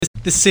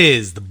This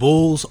is the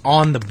Bulls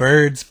on the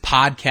Birds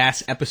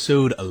podcast,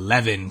 episode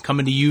 11,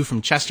 coming to you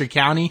from Chester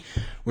County,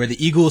 where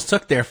the Eagles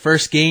took their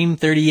first game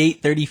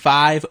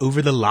 38-35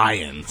 over the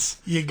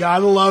Lions. You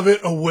gotta love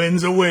it. A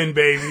win's a win,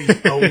 baby.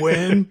 A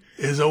win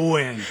is a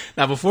win.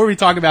 Now, before we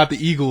talk about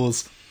the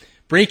Eagles,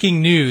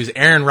 breaking news,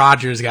 Aaron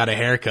Rodgers got a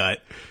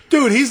haircut.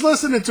 Dude, he's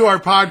listening to our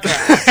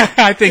podcast.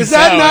 I think so. Is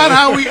that not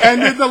how we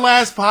ended the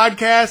last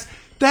podcast?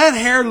 That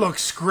hair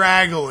looks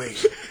scraggly.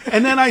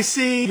 And then I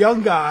see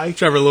young guy.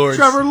 Trevor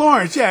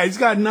Lawrence. Yeah, he's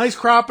got a nice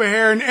crop of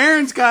hair. And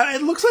Aaron's got,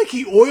 it looks like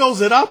he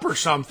oils it up or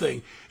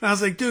something. And I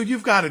was like, dude,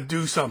 you've got to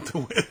do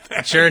something with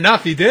that. Sure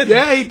enough, he did.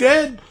 Yeah, he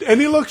did. And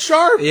he looks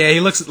sharp. Yeah, he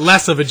looks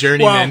less of a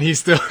journeyman. Well,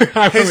 He's still...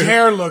 his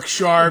hair looks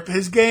sharp.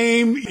 His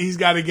game, he's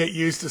got to get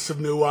used to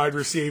some new wide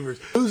receivers.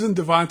 Losing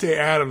Devontae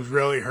Adams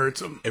really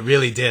hurts him. It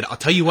really did. I'll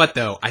tell you what,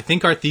 though. I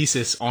think our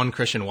thesis on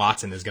Christian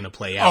Watson is going to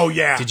play out. Oh,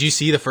 yeah. Did you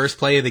see the first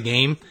play of the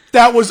game?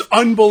 That was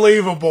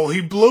unbelievable. He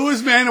blew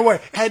his man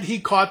away. Had he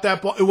caught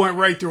that ball, it went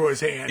right through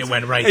his hands. It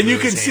went right and through you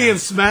can his see him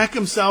hands. smack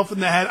himself in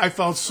the head. I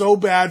felt so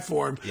bad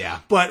for him. Yeah.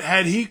 But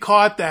had he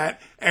caught that,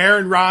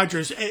 Aaron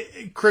Rodgers,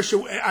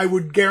 Christian, I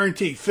would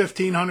guarantee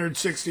 1,500,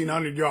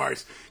 1,600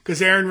 yards.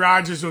 Because Aaron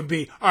Rodgers would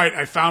be, all right,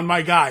 I found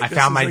my guy. I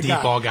found my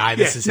deep ball guy.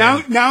 This is now,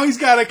 him. Now he's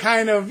got to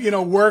kind of,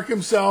 work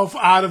himself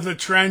out of the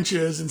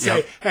trenches and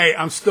say, hey,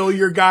 I'm still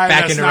your guy.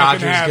 Back That's into not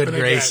Rodgers' gonna happen good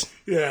grace. Again.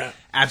 Yeah.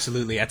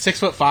 Absolutely. At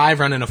 6'5",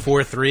 running a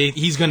 4.3,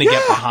 he's going to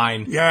get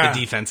behind the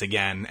defense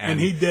again. And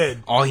he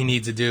did. All he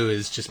needs to do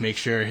is just make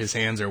sure his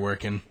hands are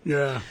working.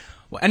 Yeah.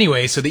 Well,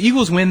 anyway, so the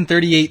Eagles win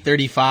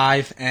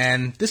 38-35,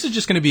 and this is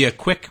just going to be a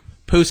quick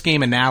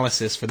post-game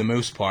analysis for the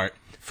most part.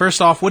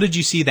 First off, what did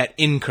you see that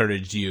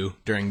encouraged you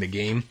during the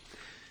game?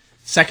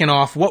 Second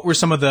off, what were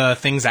some of the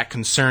things that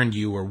concerned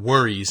you or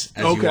worries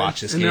as you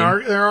watched this game?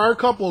 There are a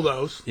couple of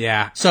those.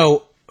 Yeah.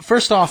 So,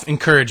 first off,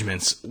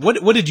 encouragements.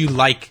 What did you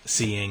like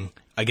seeing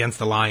against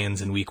the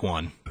Lions in Week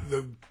 1?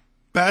 The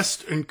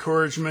best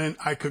encouragement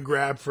I could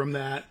grab from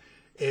that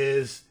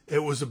is it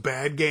was a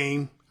bad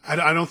game.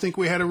 I don't think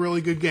we had a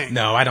really good game.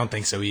 No, I don't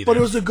think so either. But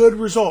it was a good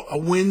result. A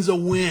win's a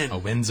win. A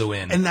win's a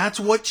win. And that's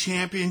what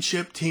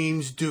championship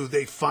teams do.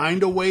 They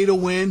find a way to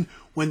win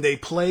when they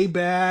play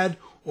bad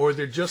or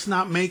they're just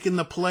not making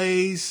the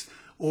plays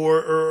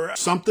or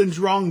something's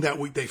wrong that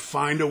week. They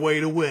find a way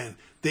to win.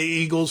 The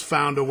Eagles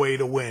found a way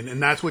to win,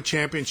 and that's what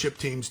championship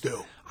teams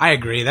do. I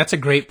agree. That's a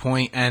great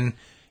point, and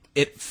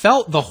it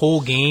felt the whole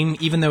game,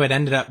 even though it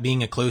ended up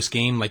being a close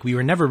game, like we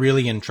were never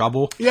really in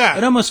trouble. Yeah.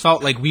 It almost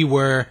felt like we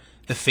were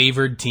the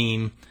favored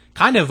team,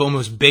 kind of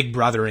almost big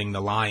brothering the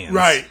Lions.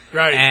 Right.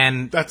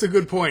 And that's a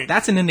good point.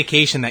 That's an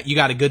indication that you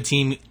got a good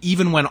team,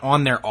 even when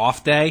on their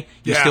off day,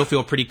 you still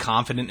feel pretty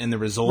confident in the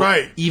result.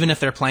 Right. Even if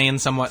they're playing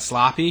somewhat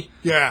sloppy.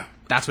 Yeah.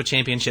 That's what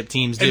championship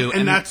teams do.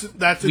 And that's a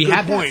good point.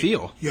 That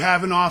feel. You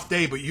have an off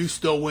day, but you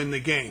still win the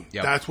game.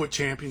 Yep. That's what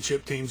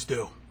championship teams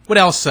do. What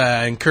else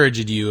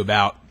encouraged you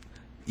about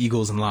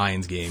Eagles and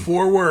Lions game?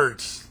 4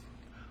 words.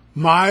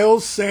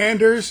 Miles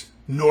Sanders,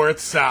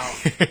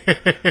 north-south.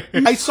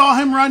 I saw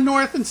him run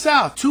north and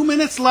south. 2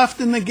 minutes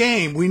left in the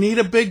game. We need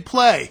a big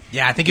play.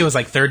 Yeah, I think it was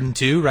like 3rd and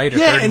 2, right? Or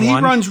yeah, 3rd and and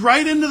 1. he runs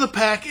right into the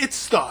pack. It's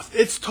stuffed.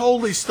 It's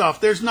totally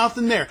stuffed. There's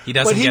nothing there. He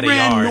doesn't get a But he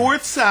ran yard.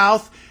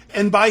 north-south,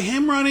 and by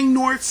him running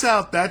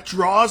north-south, that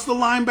draws the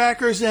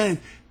linebackers in.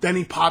 Then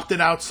he popped it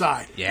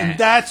outside. Yeah. And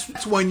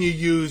that's when you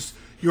use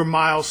your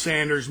Miles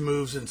Sanders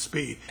moves and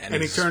speed. And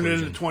he turned it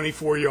into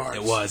 24 yards.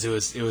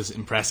 It was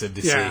impressive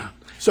to see.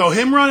 So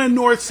him running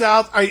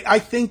north-south, I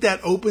think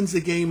that opens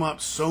the game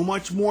up so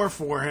much more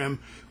for him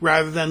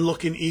rather than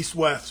looking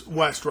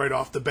east-west right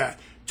off the bat.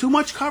 Too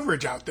much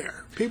coverage out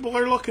there. People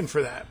are looking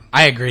for that.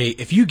 I agree.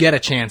 If you get a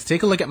chance,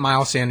 take a look at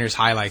Miles Sanders'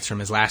 highlights from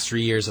his last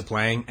 3 years of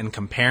playing and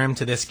compare him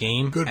to this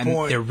game. Good and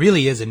point. There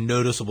really is a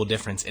noticeable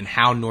difference in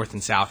how north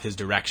and south his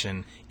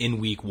direction in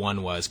Week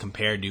 1 was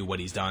compared to what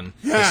he's done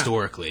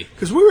historically.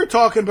 Because we were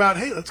talking about,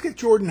 hey, let's get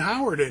Jordan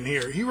Howard in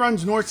here. He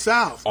runs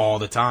north-south. All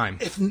the time.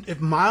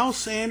 If Miles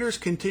Sanders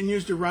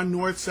continues to run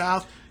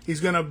north-south, he's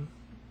going to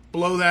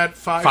blow that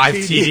 5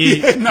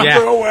 TD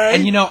number away.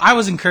 And, I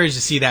was encouraged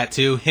to see that,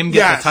 too. Him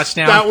get the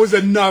touchdown. That was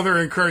another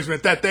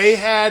encouragement, that they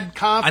had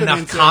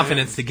enough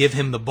confidence to give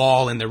him the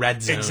ball in the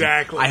red zone.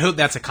 Exactly. I hope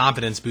that's a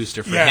confidence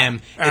booster for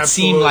him. Absolutely. It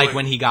seemed like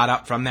when he got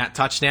up from that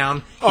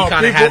touchdown, he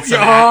kind of had some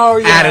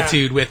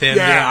attitude with him.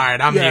 Yeah, all right,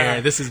 I'm here.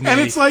 This is me.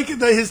 And it's like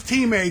his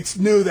teammates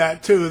knew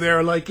that, too. They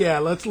were like,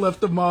 let's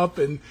lift him up.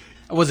 And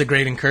it was a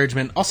great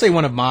encouragement. I'll say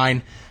one of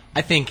mine.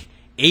 I think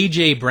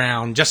A.J.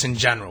 Brown, just in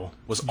general,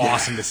 was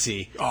awesome to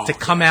see. To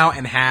come out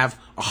and have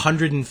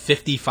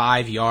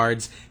 155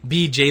 yards,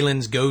 be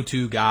Jalen's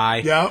go-to guy.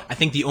 Yep. I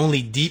think the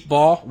only deep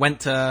ball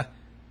went to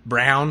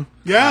Brown.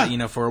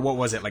 For what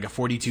was it, like a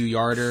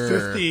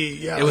 42-yarder? 50,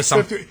 yeah. It was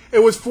 50, it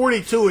was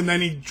 42, and then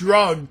he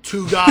drugged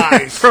 2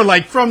 guys for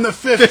like from the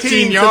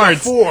 15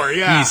 yards. to the 4.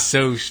 Yeah. He's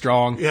so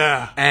strong.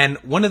 Yeah. And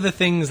one of the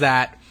things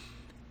that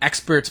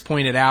experts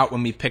pointed out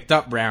when we picked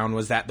up Brown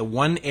was that the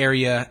one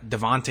area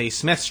Devontae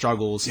Smith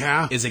struggles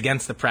is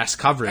against the press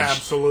coverage.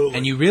 Absolutely.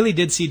 And you really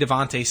did see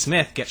Devontae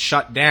Smith get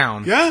shut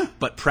down. Yeah.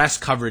 But press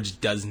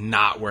coverage does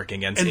not work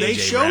against And A.J. they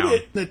showed Brown.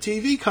 it in the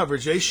TV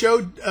coverage. They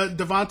showed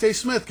Devontae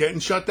Smith getting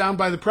shut down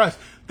by the press.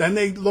 Then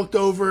they looked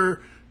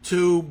over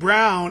to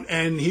Brown,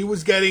 and he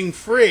was getting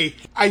free.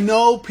 I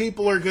know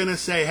people are going to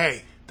say,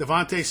 hey,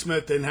 Devontae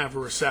Smith didn't have a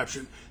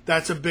reception.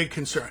 That's a big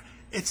concern.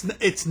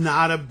 It's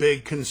not a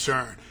big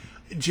concern.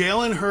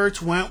 Jalen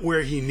Hurts went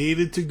where he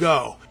needed to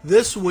go.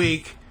 This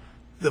week,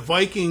 the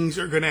Vikings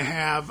are going to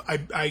have,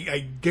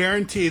 I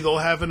guarantee they'll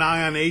have an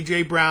eye on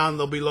A.J. Brown.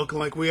 They'll be looking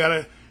like we got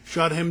to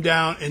shut him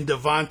down, and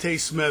Devontae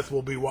Smith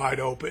will be wide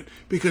open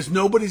because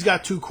nobody's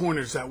got two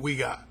corners that we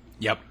got.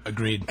 Yep,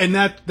 agreed. And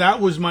that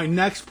was my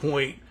next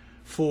point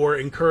for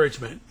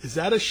encouragement. Is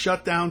that a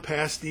shutdown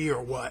pass D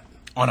or what?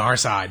 On our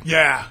side.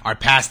 Yeah. Our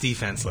pass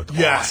defense looked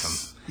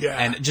awesome. Yeah.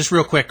 And just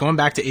real quick, going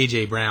back to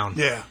A.J. Brown.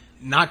 Yeah.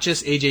 Not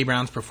just A.J.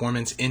 Brown's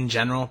performance in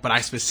general, but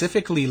I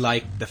specifically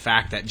like the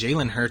fact that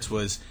Jalen Hurts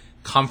was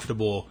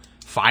comfortable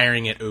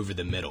firing it over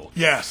the middle.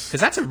 Yes.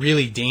 Because that's a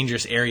really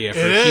dangerous area for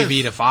It a is.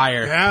 QB to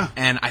fire. Yeah.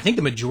 And I think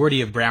the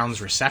majority of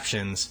Brown's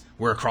receptions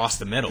were across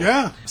the middle.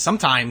 Yeah.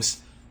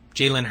 Sometimes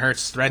Jalen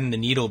Hurts threading the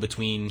needle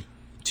between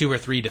 2 or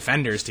 3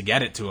 defenders to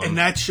get it to him. And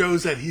that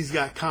shows that he's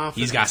got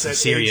confidence. He's got some that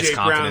serious A.J.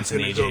 confidence Brown's in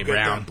gonna A.J. go get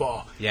Brown. that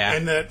ball. Yeah.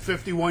 And that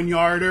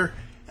 51-yarder,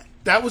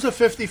 that was a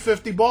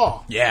 50-50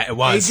 ball. Yeah, it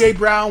was. A.J.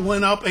 Brown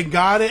went up and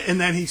got it,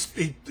 and then he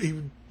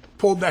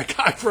pulled that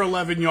guy for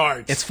 11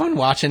 yards. It's fun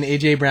watching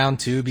A.J. Brown,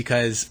 too,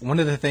 because one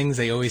of the things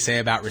they always say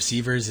about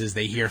receivers is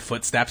they hear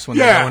footsteps when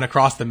they're going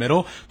across the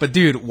middle. But,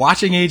 dude,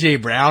 watching A.J.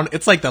 Brown,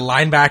 it's like the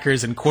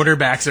linebackers and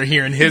quarterbacks are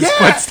hearing his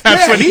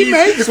footsteps when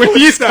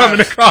he's coming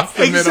across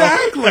the middle.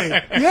 Exactly.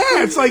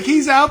 Yeah, it's like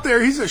he's out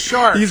there. He's a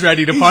shark. He's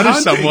ready to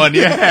punish hunting. someone.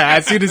 Yeah,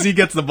 as soon as he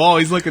gets the ball,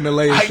 he's looking to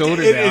lay his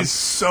shoulder It down. is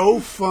so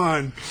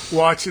fun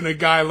watching a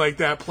guy like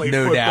that play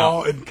No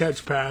football doubt. and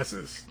catch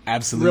passes.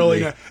 Absolutely.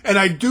 Really. And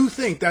I do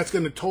think that's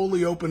going to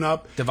totally open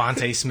up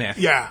Devontae Smith.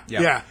 Yeah,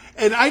 Yep. yeah.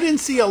 And I didn't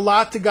see a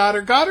lot to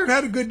Goddard. Goddard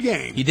had a good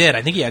game. He did.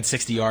 I think he had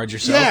 60 yards or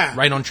so. Yeah.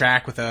 Right on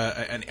track with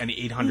an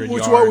 800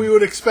 Which is yard. what we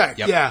would expect,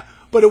 Yep. yeah.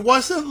 But it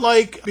wasn't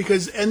like,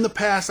 because in the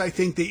past, I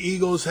think the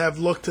Eagles have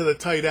looked to the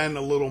tight end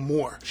a little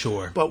more.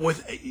 Sure. But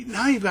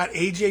now you've got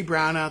A.J.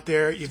 Brown out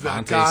there, you've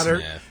got Devontae Goddard.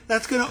 Smith.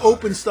 That's going to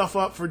open stuff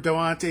up for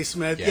Devontae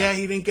Smith. Yeah. Yeah,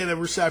 he didn't get a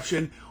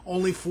reception,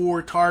 only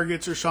 4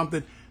 targets or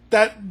something.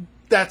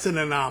 That's an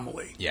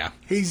anomaly. Yeah.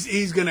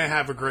 He's going to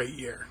have a great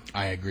year.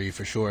 I agree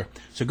for sure.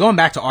 So going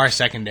back to our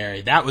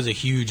secondary, that was a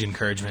huge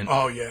encouragement.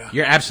 Oh, yeah.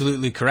 You're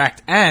absolutely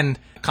correct. And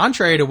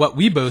contrary to what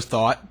we both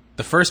thought,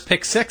 the first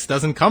pick 6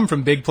 doesn't come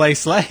from Big Play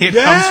Slay. It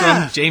comes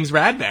from James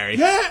Bradbury.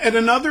 Yeah, and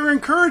another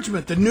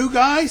encouragement. The new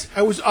guys,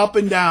 I was up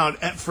and down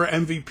for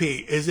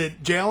MVP. Is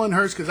it Jalen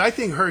Hurts? Because I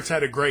think Hurts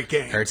had a great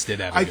game. Hurts did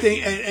have a good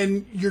game.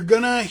 And you're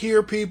going to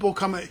hear people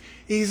coming.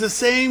 He's the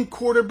same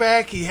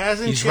quarterback. He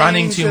hasn't He's changed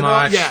running too at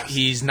all. much. Yes.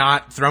 He's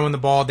not throwing the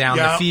ball down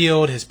the Yeah.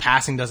 field. His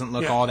passing doesn't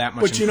look all that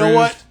much But you improved. know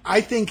what? I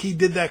think he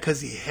did that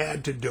because he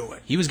had to do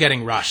it. He was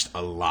getting rushed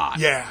a lot.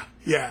 Yeah,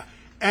 yeah.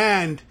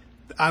 And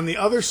on the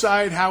other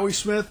side, Howie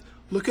Smith,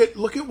 look at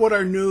what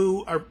our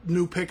new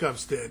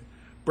pickups did.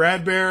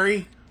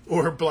 Bradbury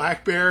or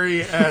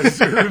Blackberry, as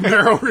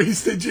Merrill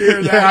Reese, did you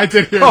hear that? Yeah, I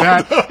did hear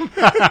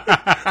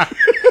that.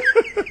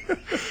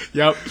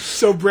 Yep.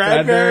 So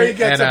Bradbury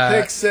gets and,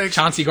 a pick 6.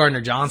 Chauncey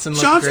Gardner-Johnson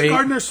looked Chauncey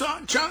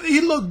great.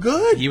 He looked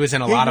good. He was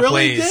in a lot of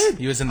really plays. Did.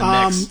 He was in the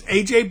mix.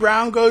 A.J.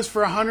 Brown goes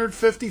for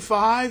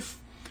 155.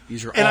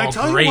 These are And I all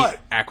tell you great what,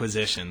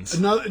 acquisitions.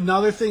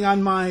 Another thing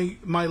on my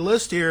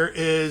list here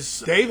is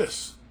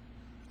Davis.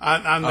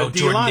 On the Jordan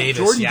D-line. Davis,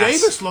 Jordan yes.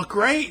 Davis looked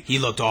great. He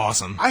looked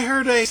awesome. I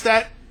heard a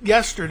stat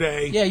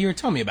yesterday. Yeah, you were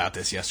telling me about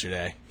this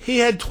yesterday. He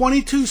had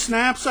 22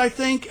 snaps, I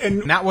think,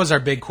 and And that was our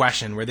big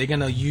question. Were they going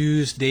to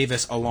use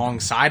Davis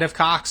alongside of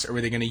Cox, or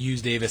were they going to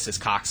use Davis as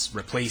Cox's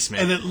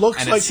replacement? And it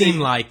looks and like it seemed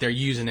like they're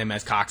using him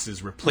as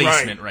Cox's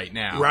replacement right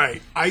now.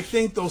 Right. I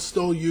think they'll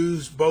still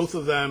use both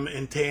of them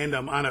in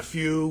tandem on a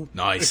few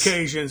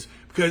occasions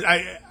because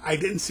I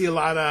didn't see a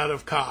lot out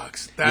of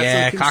Cox.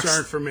 That's a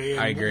concern for me.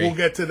 And I agree. We'll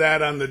get to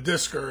that on the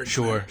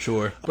discouragement.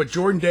 Sure. But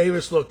Jordan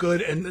Davis looked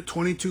good, and the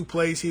 22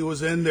 plays he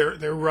was in,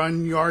 their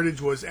run yardage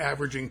was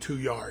averaging 2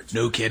 yards.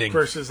 No kidding.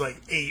 Versus like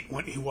 8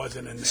 when he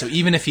wasn't in there. So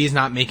even if he's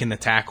not making the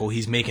tackle,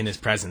 he's making his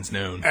presence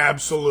known.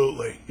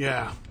 Absolutely.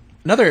 Yeah.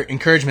 Another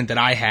encouragement that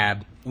I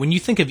had, when you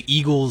think of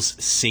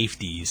Eagles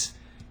safeties,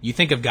 you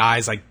think of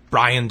guys like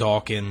Brian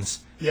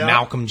Dawkins,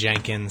 Malcolm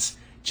Jenkins,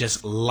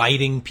 just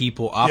lighting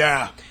people up.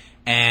 Yeah.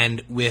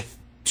 And with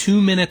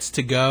 2 minutes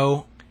to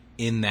go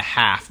in the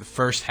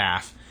first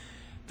half,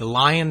 the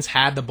Lions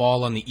had the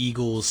ball on the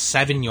Eagles'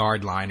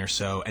 7-yard line or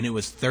so, and it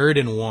was 3rd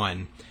and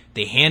 1.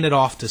 They handed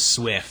off to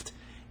Swift,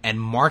 and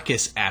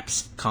Marcus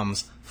Epps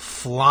comes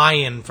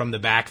flying from the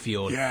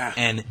backfield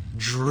and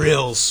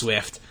drills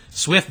Swift.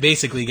 Swift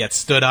basically gets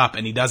stood up,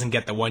 and he doesn't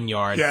get the 1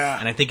 yard. Yeah.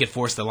 And I think it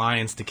forced the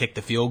Lions to kick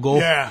the field goal.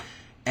 Yeah.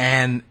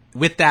 And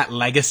with that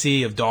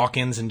legacy of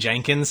Dawkins and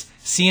Jenkins,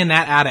 seeing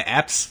that out of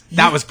Epps,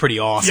 that was pretty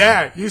awesome.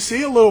 Yeah, you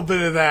see a little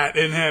bit of that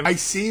in him. I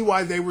see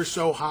why they were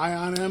so high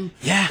on him.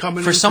 Yeah,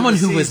 coming for into someone the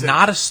who was season.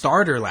 not a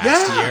starter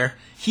last year,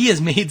 he has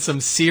made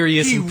some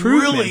serious He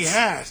improvements. really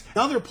has.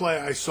 Another play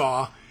I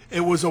saw,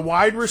 it was a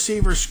wide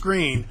receiver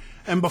screen,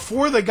 and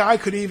before the guy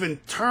could even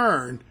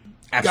turn,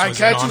 Epps guy was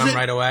in catches on him it.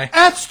 right away.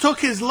 Epps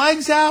took his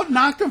legs out,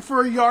 knocked him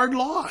for a yard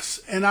loss,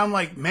 and I'm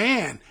like,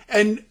 man,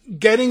 and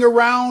getting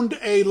around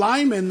a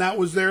lineman that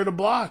was there to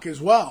block as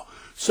well.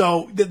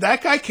 So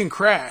that guy can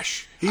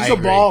crash. He's I a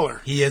agree.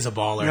 baller. He is a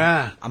baller.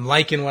 Yeah. I'm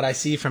liking what I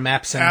see from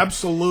Epps. And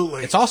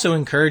Absolutely. it's also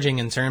encouraging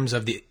in terms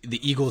of the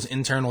Eagles'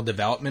 internal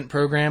development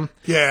program.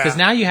 Yeah. Because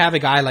now you have a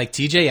guy like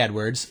TJ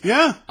Edwards,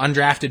 Yeah.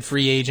 undrafted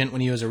free agent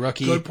when he was a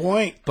rookie. Good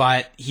point.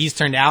 But he's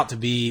turned out to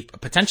be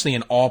potentially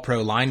an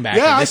all-pro linebacker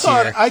Yeah, this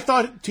year. I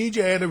thought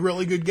TJ had a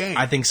really good game.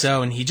 I think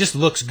so, and he just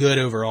looks good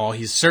overall.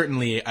 He's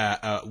certainly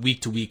a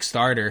week-to-week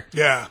starter.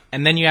 Yeah.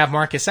 And then you have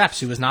Marcus Epps,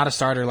 who was not a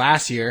starter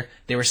last year.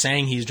 They were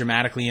saying he's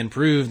dramatically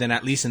improved, and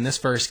at least in this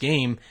first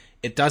game,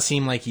 it does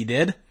seem like he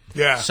did.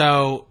 Yeah.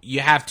 So you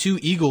have two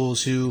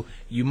Eagles who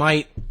you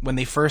might, when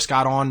they first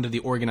got on to the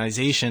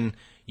organization,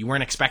 you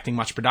weren't expecting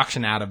much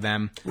production out of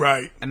them.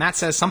 Right. And that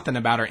says something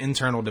about our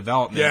internal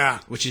development, Yeah.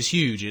 which is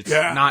huge. It's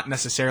Yeah. not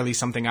necessarily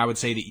something I would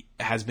say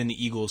that has been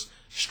the Eagles'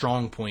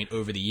 strong point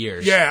over the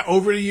years. Yeah,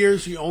 over the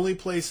years, the only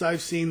place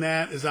I've seen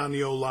that is on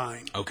the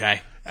O-line.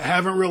 Okay. I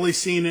haven't really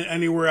seen it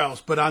anywhere else,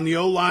 but on the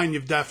O-line,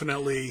 you've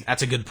definitely...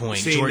 That's a good point.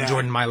 Seen that.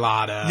 Jordan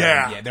Mailata.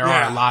 Yeah, There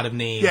are a lot of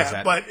names. Yeah,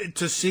 that but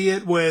to see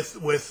it with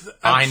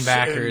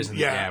linebackers and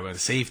yeah,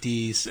 with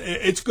safeties.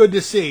 it's good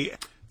to see.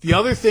 The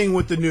other thing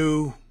with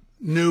the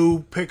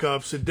new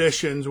pickups,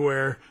 additions,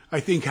 where I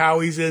think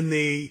Howie's in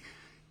the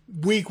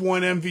week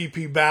one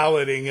MVP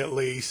balloting at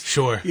least.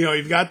 Sure. You know,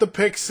 you've got the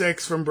pick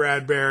 6 from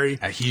Bradbury.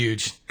 A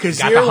huge.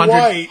 Kazir got the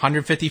White,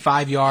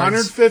 155 yards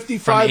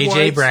 155 from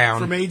A.J. yards Brown.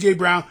 From A.J.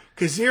 Brown.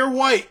 Kazir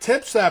White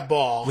tips that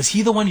ball. Was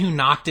he the one who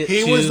knocked it?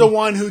 He to... was the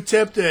one who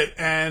tipped it,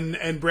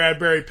 and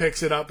Bradbury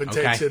picks it up and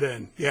Okay. takes it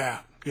in. Yeah,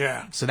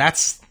 yeah. So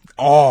that's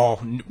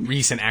all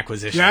recent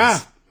acquisitions. Yeah.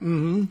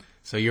 Mm-hmm.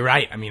 So you're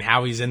right. I mean,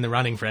 Howie's in the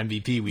running for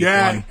MVP week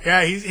Yeah, one.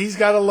 yeah, he's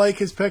got to like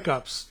his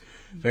pickups.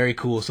 Very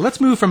cool. So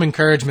let's move from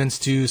encouragements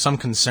to some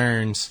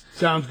concerns.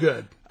 Sounds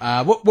good.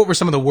 What were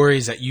some of the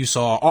worries that you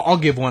saw? I'll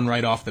give one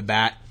right off the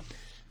bat.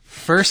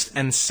 First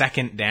and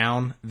second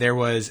down, there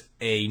was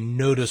a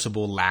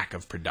noticeable lack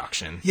of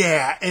production.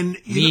 Yeah, and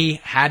We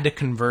had to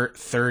convert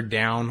third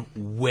down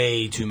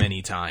way too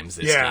many times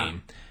this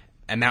game.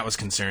 And that was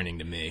concerning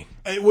to me.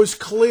 it was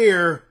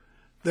clear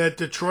that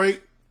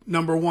Detroit,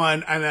 number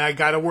one, and I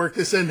got to work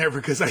this in there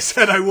because I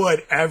said I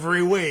would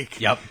every week.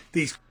 Yep.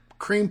 These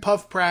cream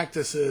puff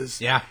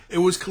practices. Yeah. It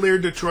was clear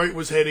Detroit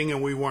was hitting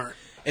and we weren't.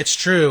 It's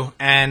true.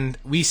 And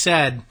we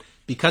said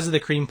because of the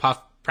cream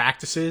puff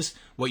practices,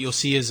 what you'll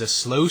see is a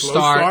slow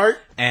start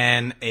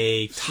and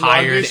a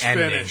tired Sluggish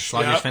ending. finish.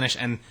 Sluggish Yep. finish.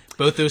 And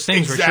both those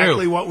things were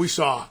Exactly true. what we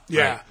saw.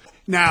 Yeah. Right.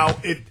 Now,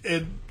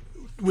 it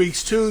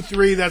weeks 2,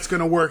 3, that's going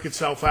to work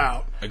itself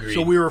out. Agreed.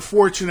 So we were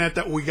fortunate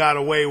that we got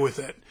away with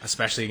it.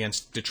 Especially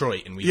against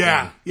Detroit in week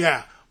Yeah, one.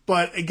 yeah.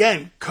 But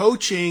again,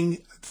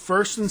 coaching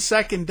first and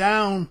second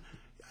down,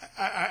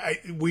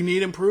 we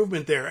need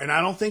improvement there. And I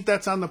don't think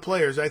that's on the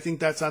players. I think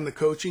that's on the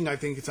coaching. I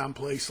think it's on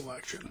play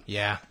selection.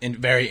 Yeah, and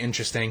very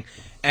interesting.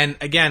 And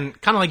again,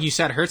 kind of like you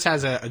said, Hurts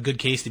has a good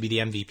case to be the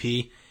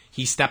MVP.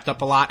 He stepped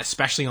up a lot,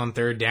 especially on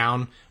third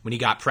down when he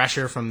got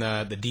pressure from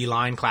the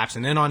D-line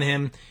collapsing in on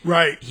him.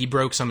 Right. He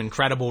broke some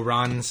incredible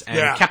runs and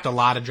Yeah. kept a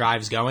lot of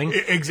drives going.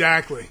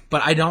 Exactly.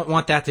 But I don't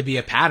want that to be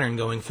a pattern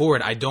going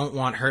forward. I don't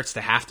want Hurts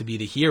to have to be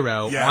the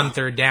hero on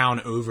third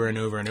down over and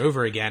over and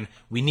over again.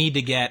 We need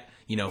to get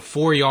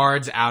 4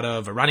 yards out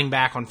of a running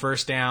back on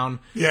first down,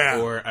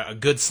 or a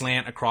good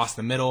slant across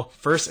the middle.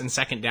 First and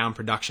second down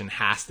production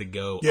has to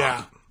go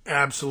up.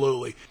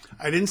 Absolutely.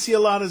 I didn't see a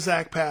lot of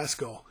Zach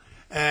Pascal,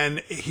 and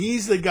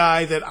he's the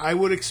guy that I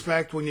would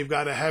expect when you've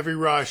got a heavy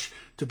rush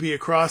to be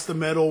across the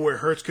middle where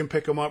Hurts can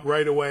pick him up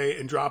right away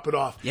and drop it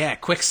off. Yeah,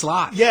 quick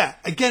slot. Yeah,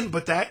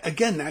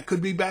 that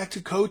could be back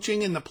to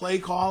coaching and the play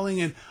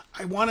calling, and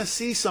I want to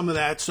see some of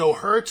that so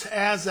Hurts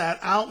has that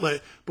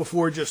outlet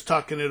before just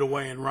tucking it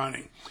away and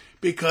running.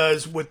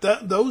 Because with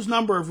those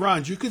number of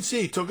runs, you can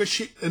see he took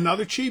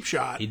another cheap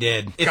shot. He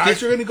did.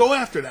 Guys are going to go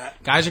after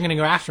that. Guys are going to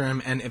go after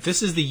him, and if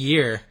this is the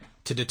year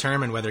to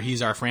determine whether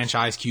he's our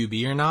franchise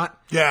QB or not,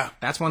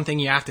 that's one thing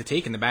you have to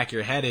take in the back of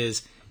your head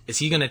is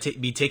he going to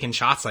be taking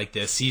shots like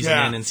this season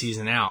in and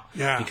season out?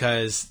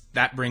 Because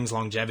that brings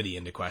longevity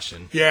into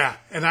question. Yeah,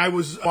 and I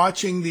was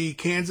watching the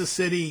Kansas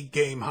City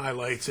game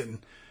highlights, and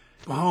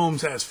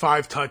Mahomes has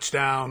 5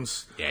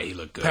 touchdowns. Yeah, he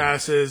looked good.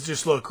 Passes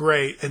just look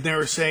great. And they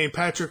were saying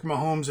Patrick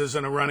Mahomes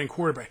isn't a running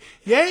quarterback.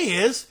 Yeah, he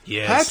is.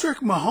 Yes. Patrick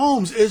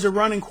Mahomes is a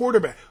running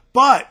quarterback.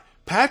 But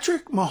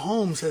Patrick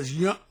Mahomes has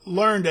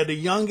learned at a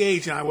young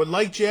age, and I would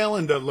like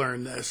Jalen to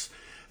learn this,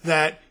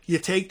 that you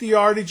take the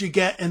yardage you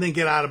get and then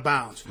get out of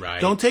bounds.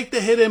 Right. Don't take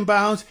the hit in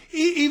bounds,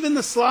 even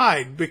the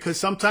slide, because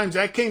sometimes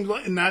that came,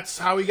 and that's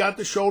how he got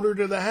the shoulder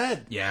to the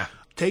head. Yeah.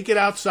 Take it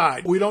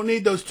outside. We don't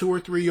need those 2 or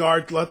 3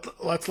 yards.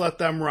 Let's let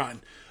them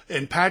run.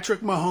 And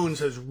Patrick Mahomes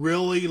has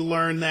really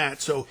learned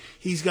that. So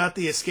he's got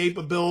the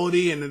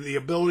escapability and the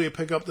ability to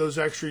pick up those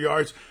extra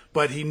yards,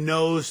 but he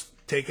knows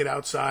take it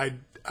outside,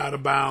 out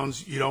of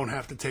bounds. You don't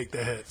have to take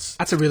the hits.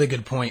 That's a really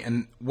good point.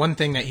 And one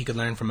thing that he could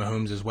learn from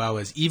Mahomes as well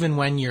is even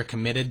when you're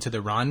committed to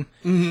the run,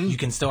 you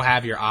can still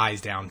have your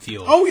eyes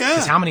downfield. Oh, yeah.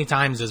 Because how many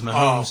times does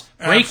Mahomes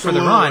break for the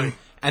run, absolutely.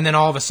 and then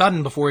all of a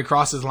sudden, before he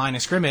crosses the line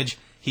of scrimmage,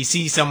 he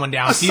sees someone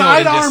downfield. A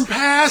sidearm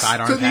pass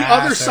to the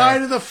other or,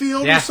 side of the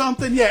field or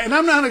something. Yeah, and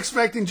I'm not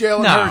expecting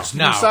Jalen Hurts to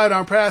do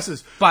sidearm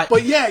passes.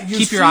 But yeah, you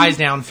keep your eyes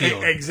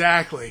downfield.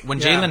 Exactly.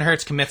 When Jalen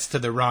Hurts commits to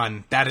the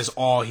run, that is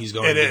all he's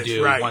going to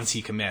do once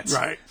he commits.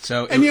 Right.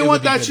 So and you know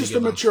what? That's just a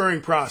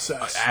maturing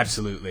process.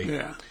 Absolutely.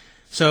 Yeah.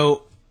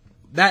 So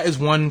that is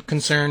one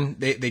concern.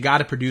 They got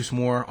to produce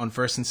more on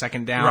first and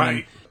second down. Right.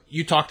 And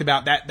you talked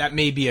about that. That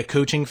may be a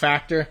coaching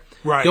factor.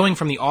 Right. Going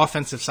from the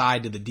offensive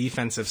side to the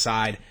defensive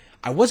side,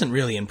 I wasn't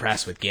really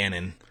impressed with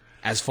Gannon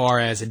as far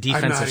as a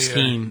defensive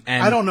scheme.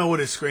 And I don't know what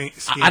his scheme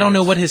I don't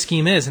know what his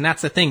scheme is, and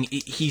that's the thing.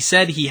 He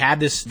said he had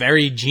this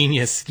very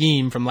genius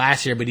scheme from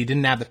last year, but he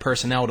didn't have the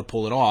personnel to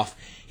pull it off.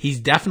 He's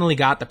definitely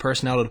got the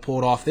personnel to pull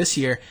it off this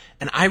year,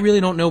 and I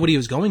really don't know what he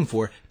was going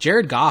for.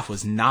 Jared Goff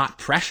was not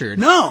pressured.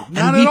 No,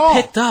 not at all. And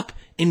we picked up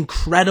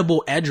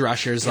incredible edge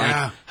rushers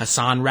like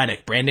Hassan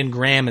Reddick. Brandon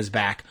Graham is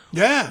back.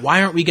 Yeah.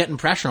 Why aren't we getting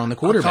pressure on the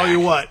quarterback? I'll tell you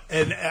what,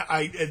 and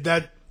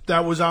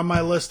that was on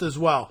my list as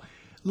well.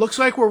 Looks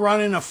like we're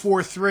running a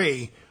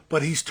 4-3,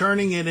 but he's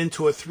turning it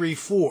into a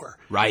 3-4.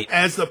 Right.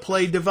 As the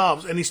play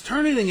develops. And he's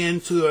turning it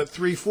into a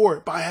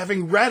 3-4 by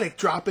having Reddick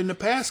drop into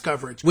pass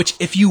coverage. Which,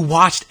 if you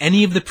watched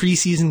any of the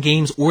preseason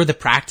games or the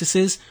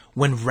practices,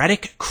 when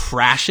Reddick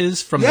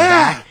crashes from the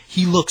back,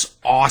 he looks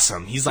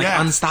awesome. He's like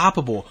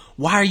unstoppable.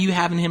 Why are you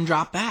having him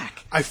drop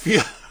back? I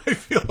feel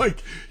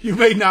like you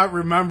may not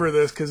remember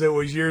this because it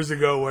was years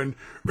ago when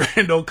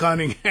Randall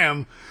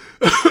Cunningham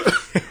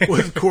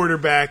was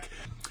quarterback.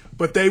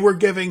 But they were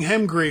giving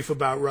him grief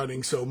about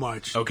running so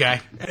much.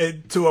 Okay.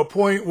 To a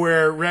point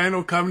where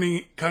Randall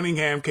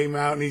Cunningham came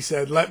out and he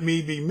said, "Let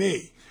me be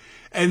me."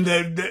 And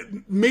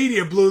the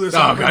media blew this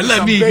up. God,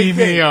 let me be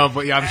me. Oh,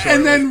 but yeah, I'm sure.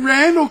 And then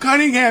Randall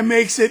Cunningham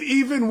makes it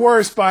even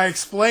worse by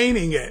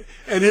explaining it.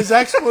 And his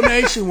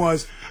explanation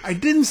was, "I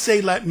didn't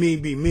say let me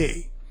be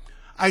me.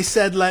 I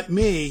said let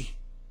me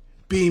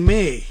be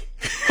me."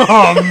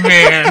 Oh,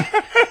 man.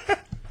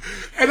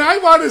 And I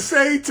want to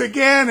say to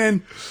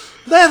Gannon,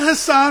 let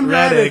Hassan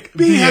Reddick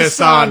be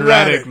Hassan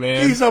Reddick,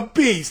 man. He's a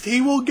beast.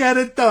 He will get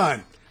it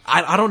done.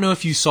 I don't know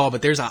if you saw,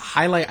 but there's a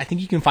highlight. I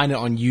think you can find it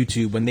on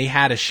YouTube when they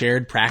had a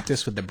shared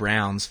practice with the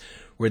Browns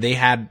where they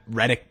had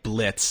Reddick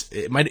blitz.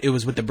 It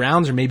was with the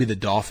Browns or maybe the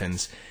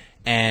Dolphins.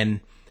 And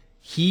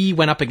he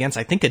went up against,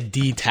 I think, a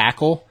D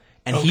tackle.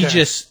 And he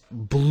just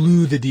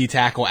blew the D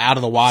tackle out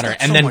of the water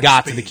and then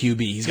got to the QB.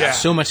 He's got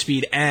so much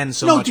speed and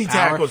so much power. No D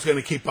tackle's going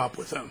to keep up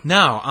with him.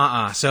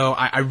 No, So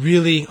I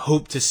really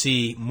hope to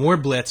see more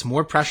blitz,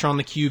 more pressure on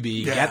the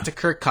QB, get to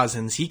Kirk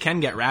Cousins. He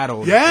can get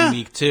rattled in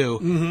week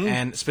 2,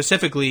 and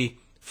specifically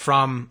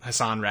from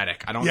Hassan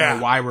Reddick. I don't know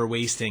why we're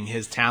wasting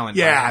his talent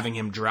by having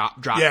him drop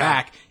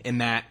back in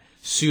that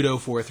pseudo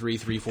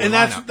 4-3-3-4 and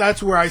lineup.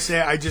 that's where I say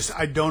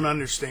I don't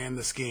understand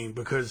the scheme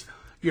because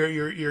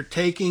You're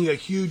taking a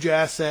huge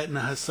asset in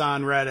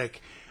Hassan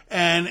Reddick,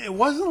 and it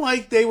wasn't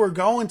like they were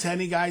going to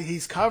any guy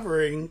he's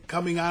covering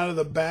coming out of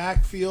the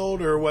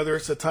backfield or whether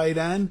it's a tight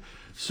end.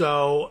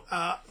 So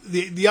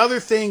the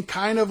other thing,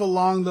 kind of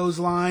along those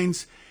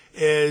lines,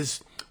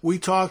 is we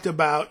talked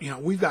about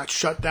we've got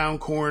shutdown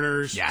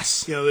corners.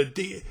 Yes.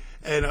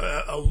 And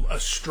a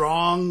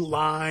strong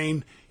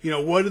line.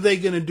 What are they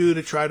going to do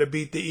to try to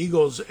beat the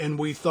Eagles? And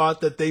we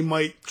thought that they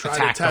might try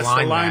to test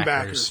the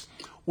linebackers.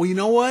 Well, you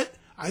know what?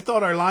 I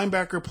thought our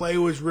linebacker play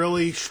was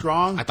really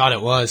strong. I thought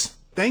it was.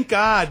 Thank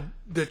God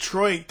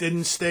Detroit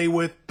didn't stay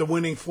with the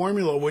winning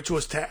formula, which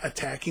was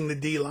attacking the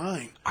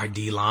D-line. Our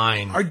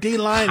D-line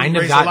kind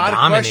of raised got a lot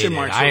dominated. of question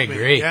marks. I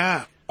agree.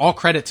 Yeah. All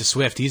credit to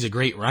Swift. He's a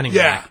great running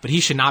back, but he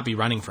should not be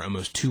running for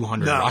almost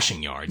 200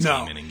 rushing yards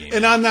game in and game out.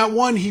 And on that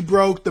one, he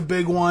broke the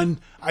big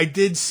one. I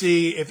did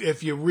see,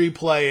 if you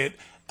replay it,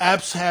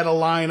 Epps had a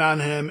line on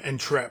him and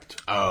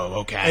tripped.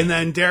 Oh, okay. And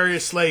then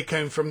Darius Slay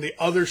came from the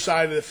other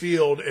side of the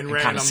field and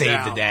ran him down.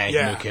 Saved the day.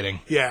 No kidding.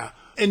 Yeah.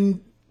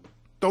 And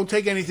don't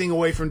take anything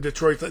away from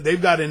Detroit.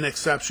 They've got an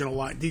exceptional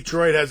line.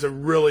 Detroit has a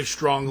really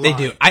strong line.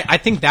 They do. I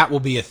think that will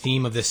be a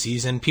theme of this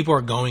season. People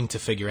are going to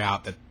figure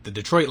out that the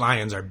Detroit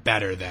Lions are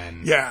better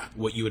than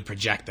what you would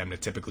project them to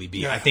typically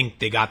be. Yeah. I think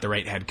they got the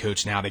right head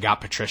coach now. They got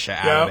Patricia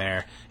out of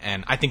there.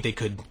 And I think they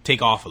could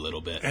take off a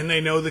little bit. And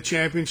they know the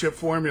championship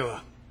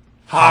formula.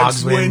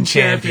 Hogs win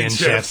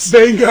championships.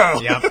 Bingo.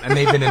 Yep, and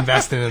they've been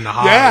investing in the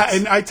Hogs. Yeah,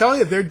 and I tell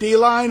you, their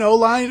D-line,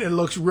 O-line, it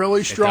looks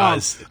really strong. It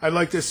does. I'd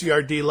like to see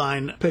our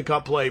D-line pick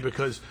up play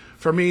because,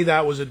 for me,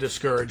 that was a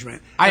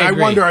discouragement. I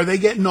agree. wonder, are they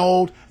getting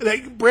old?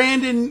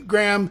 Brandon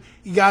Graham,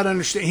 you got to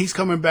understand, he's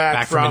coming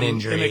back from an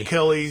injury. An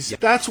Achilles. Yep.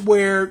 That's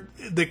where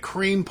the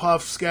cream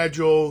puff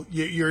schedule,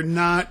 you're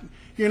not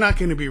you're not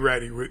going to be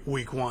ready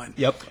week one.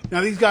 Yep.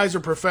 Now, these guys are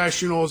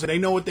professionals. They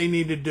know what they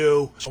need to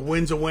do. A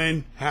win's a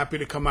win. Happy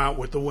to come out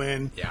with the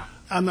win. Yeah.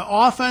 On the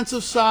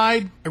offensive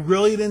side, I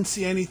really didn't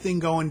see anything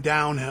going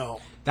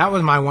downhill, That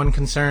was my one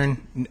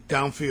concern.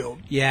 downfield.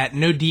 Yeah,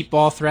 no deep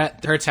ball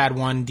threat. Hurts had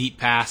one deep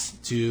pass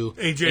to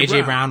A.J.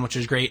 AJ Brown, which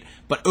was great.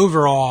 But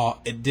overall,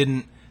 it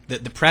didn't.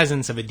 The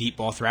presence of a deep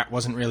ball threat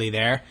wasn't really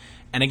there.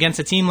 And against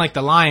a team like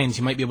the Lions,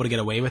 you might be able to get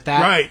away with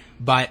that. Right.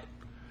 But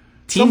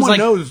teams Someone like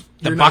knows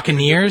the you're not gonna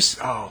Buccaneers,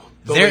 they'll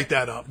they're- eat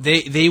that up.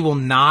 They will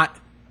not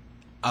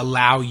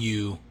allow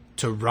you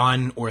to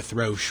run or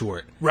throw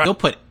short. Right. They'll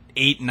put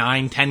 8,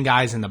 9, 10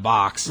 guys in the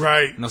box.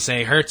 Right. And they'll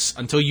say, Hurts,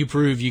 until you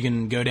prove you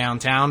can go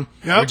downtown,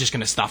 Yep. we're just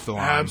going to stuff the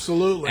line.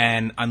 Absolutely.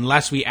 And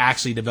unless we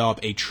actually develop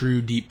a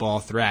true deep ball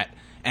threat,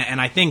 and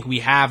I think we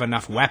have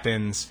enough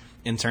weapons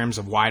in terms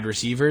of wide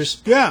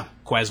receivers. Yeah.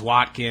 Quez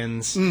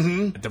Watkins,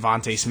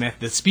 Devontae Smith,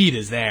 the speed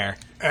is there.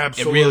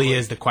 Absolutely. It really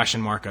is the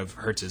question mark of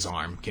Hurts'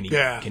 arm. Can he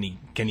Yeah.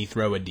 can he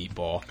throw a deep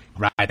ball?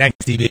 Right. Thanks,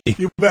 DB.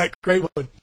 You bet. Great one.